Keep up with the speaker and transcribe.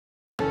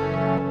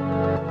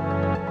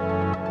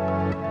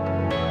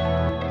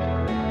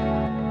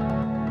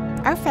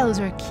Our fellows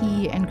are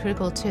key and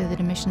critical to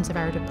the missions of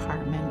our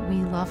department. We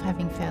love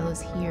having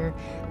fellows here.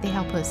 They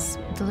help us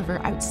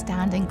deliver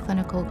outstanding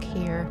clinical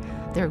care.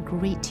 They're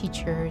great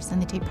teachers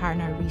and they take part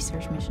in our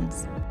research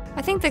missions.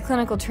 I think the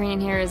clinical training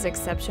here is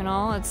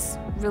exceptional. It's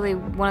really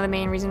one of the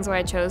main reasons why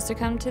I chose to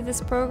come to this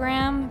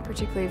program,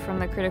 particularly from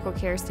the critical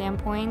care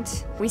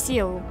standpoint. We see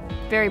a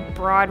very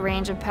broad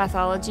range of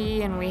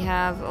pathology and we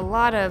have a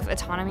lot of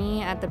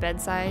autonomy at the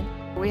bedside.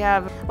 We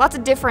have lots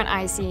of different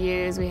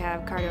ICUs. We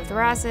have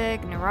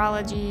cardiothoracic,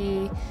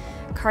 neurology,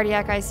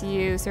 cardiac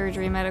ICU,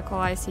 surgery, medical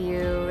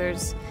ICU.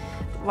 There's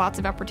lots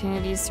of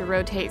opportunities to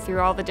rotate through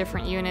all the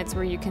different units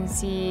where you can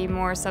see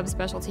more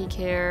subspecialty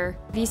care.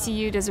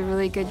 VCU does a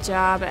really good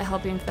job at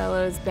helping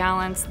fellows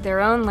balance their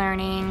own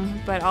learning,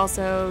 but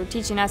also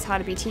teaching us how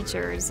to be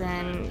teachers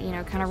and,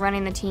 kind of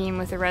running the team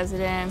with the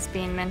residents,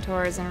 being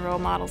mentors and role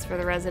models for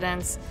the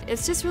residents.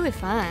 It's just really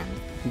fun.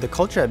 The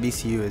culture at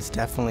VCU is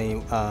definitely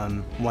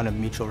one of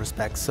mutual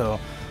respect. So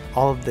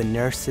all of the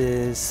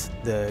nurses,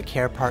 the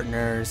care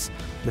partners,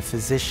 the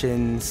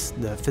physicians,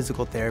 the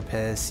physical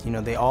therapists,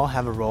 they all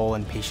have a role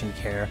in patient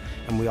care,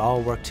 and we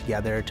all work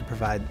together to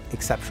provide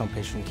exceptional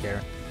patient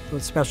care.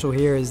 What's special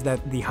here is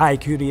that the high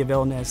acuity of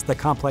illness, the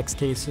complex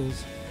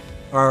cases,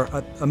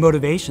 are a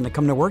motivation to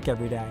come to work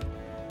every day.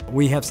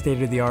 We have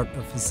state-of-the-art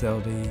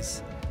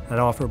facilities that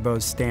offer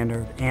both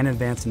standard and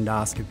advanced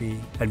endoscopy,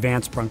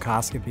 advanced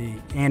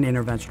bronchoscopy, and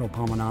interventional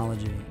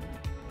pulmonology.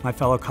 My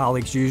fellow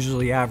colleagues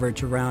usually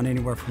average around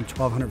anywhere from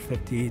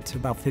 1,250 to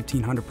about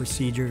 1,500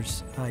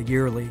 procedures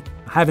yearly.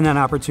 Having that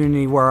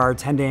opportunity where our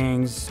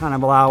attendings kind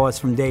of allow us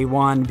from day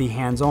one to be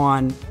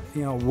hands-on,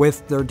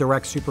 with their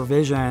direct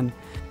supervision,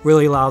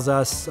 really allows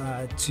us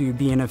to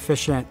be an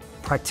efficient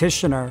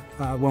practitioner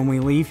when we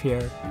leave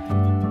here.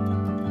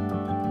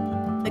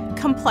 The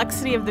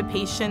complexity of the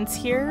patients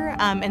here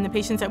and the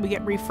patients that we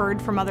get referred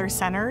from other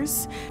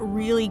centers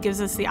really gives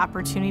us the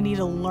opportunity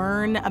to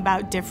learn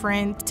about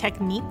different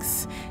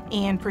techniques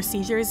and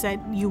procedures that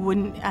you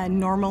wouldn't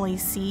normally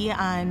see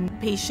on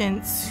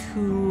patients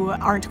who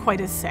aren't quite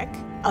as sick.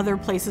 Other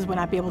places would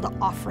not be able to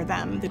offer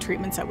them the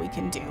treatments that we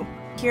can do.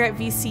 Here at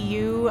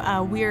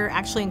VCU, we're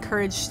actually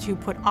encouraged to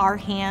put our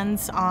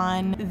hands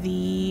on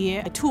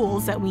the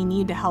tools that we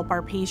need to help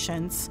our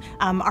patients.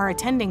 Our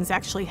attendings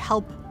actually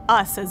help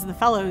us as the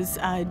fellows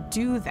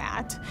do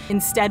that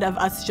instead of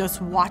us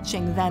just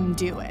watching them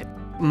do it.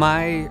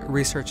 My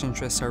research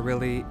interests are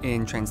really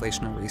in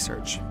translational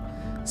research.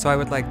 So I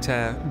would like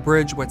to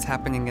bridge what's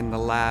happening in the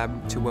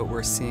lab to what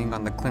we're seeing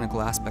on the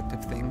clinical aspect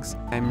of things.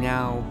 I'm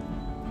now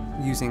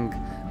using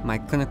my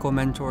clinical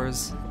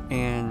mentors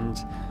and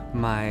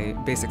my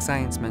basic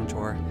science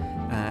mentor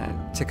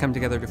to come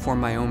together to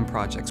form my own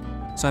projects.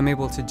 So I'm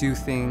able to do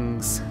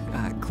things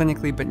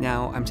clinically, but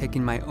now I'm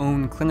taking my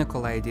own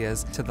clinical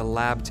ideas to the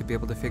lab to be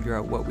able to figure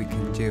out what we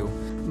can do.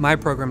 My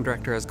program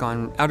director has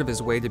gone out of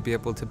his way to be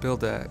able to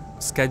build a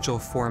schedule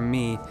for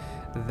me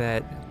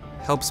that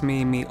helps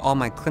me meet all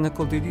my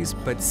clinical duties,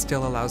 but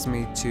still allows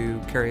me to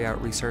carry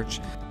out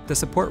research. The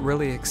support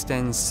really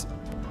extends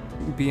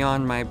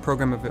beyond my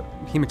program of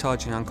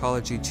hematology and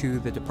oncology to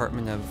the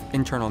Department of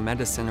Internal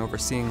Medicine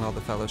overseeing all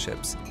the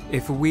fellowships.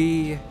 If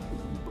we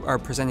are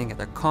presenting at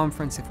a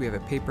conference, if we have a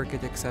paper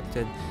get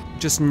accepted,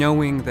 just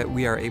knowing that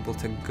we are able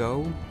to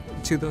go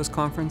to those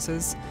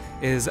conferences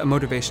is a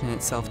motivation in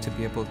itself to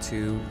be able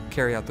to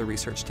carry out the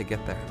research to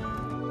get there.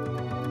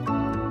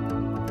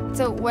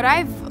 So what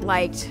I've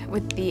liked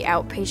with the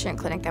outpatient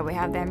clinic that we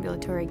have, the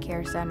ambulatory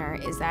care center,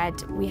 is that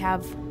we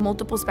have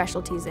multiple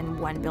specialties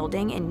in one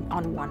building and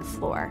on one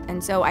floor.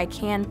 And so I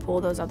can pull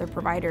those other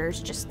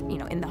providers just,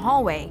 in the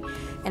hallway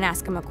and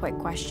ask them a quick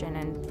question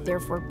and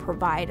therefore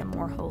provide a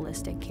more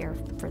holistic care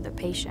for the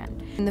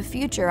patient. In the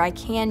future, I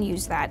can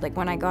use that, like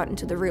when I got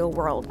into the real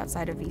world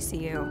outside of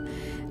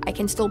VCU, I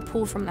can still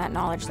pull from that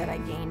knowledge that I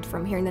gained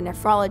from hearing the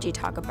nephrology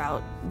talk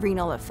about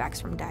renal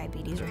effects from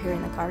diabetes or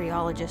hearing the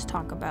cardiologist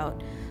talk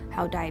about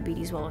how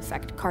diabetes will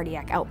affect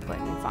cardiac output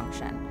and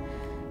function.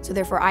 So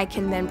therefore, I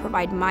can then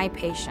provide my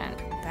patient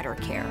better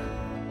care.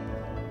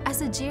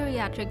 As a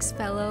geriatrics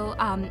fellow,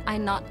 I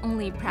not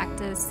only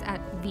practice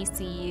at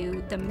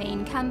VCU, the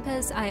main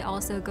campus, I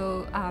also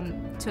go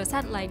to a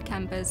satellite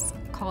campus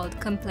called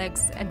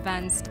Complex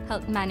Advanced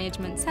Health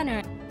Management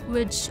Center,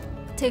 which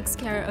takes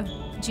care of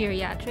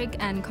geriatric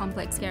and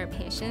complex care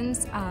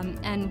patients,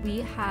 and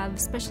we have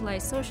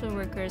specialized social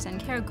workers and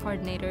care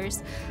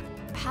coordinators.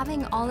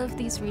 Having all of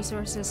these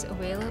resources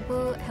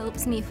available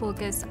helps me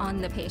focus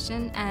on the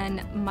patient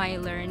and my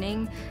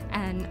learning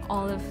and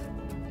all of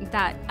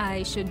that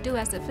I should do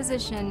as a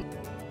physician.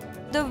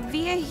 The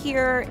VA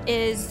here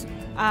is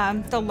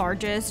the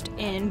largest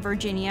in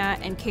Virginia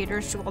and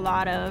caters to a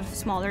lot of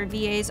smaller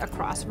VAs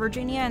across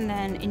Virginia and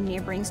then in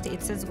neighboring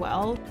states as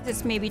well.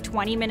 It's maybe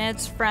 20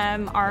 minutes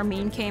from our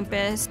main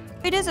campus.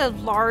 It is a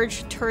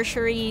large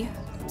tertiary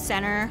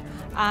center,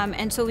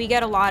 and so we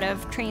get a lot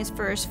of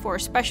transfers for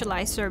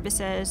specialized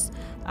services,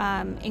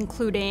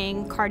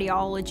 including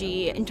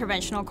cardiology,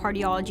 interventional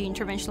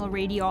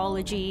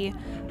radiology,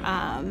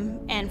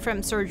 And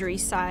from surgery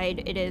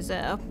side, it is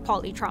a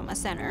polytrauma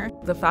center.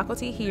 The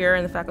faculty here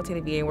and the faculty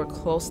at the VA work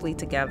closely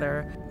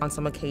together. On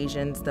some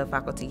occasions, the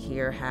faculty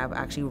here have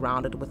actually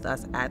rounded with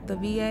us at the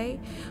VA.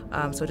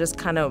 So just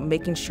kind of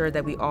making sure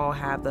that we all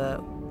have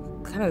the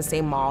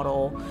same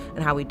model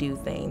and how we do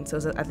things.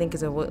 So I think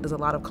there's a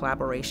lot of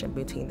collaboration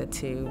between the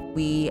two.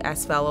 We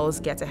as fellows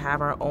get to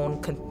have our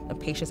own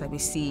patients that we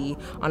see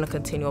on a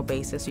continual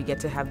basis. You get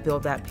to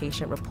build that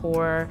patient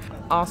rapport.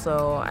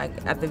 Also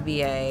at the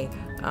VA,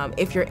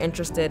 if you're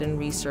interested in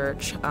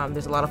research,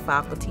 there's a lot of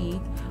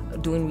faculty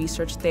doing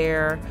research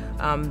there.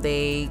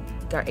 They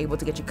are able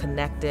to get you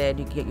connected.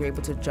 You're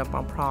able to jump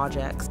on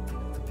projects.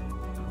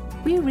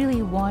 We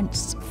really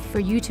want for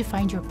you to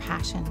find your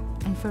passion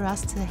and for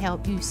us to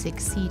help you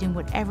succeed in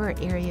whatever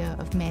area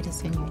of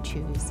medicine you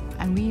choose.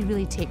 And we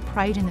really take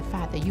pride in the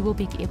fact that you will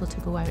be able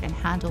to go out and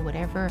handle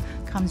whatever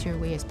comes your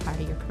way as part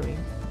of your career.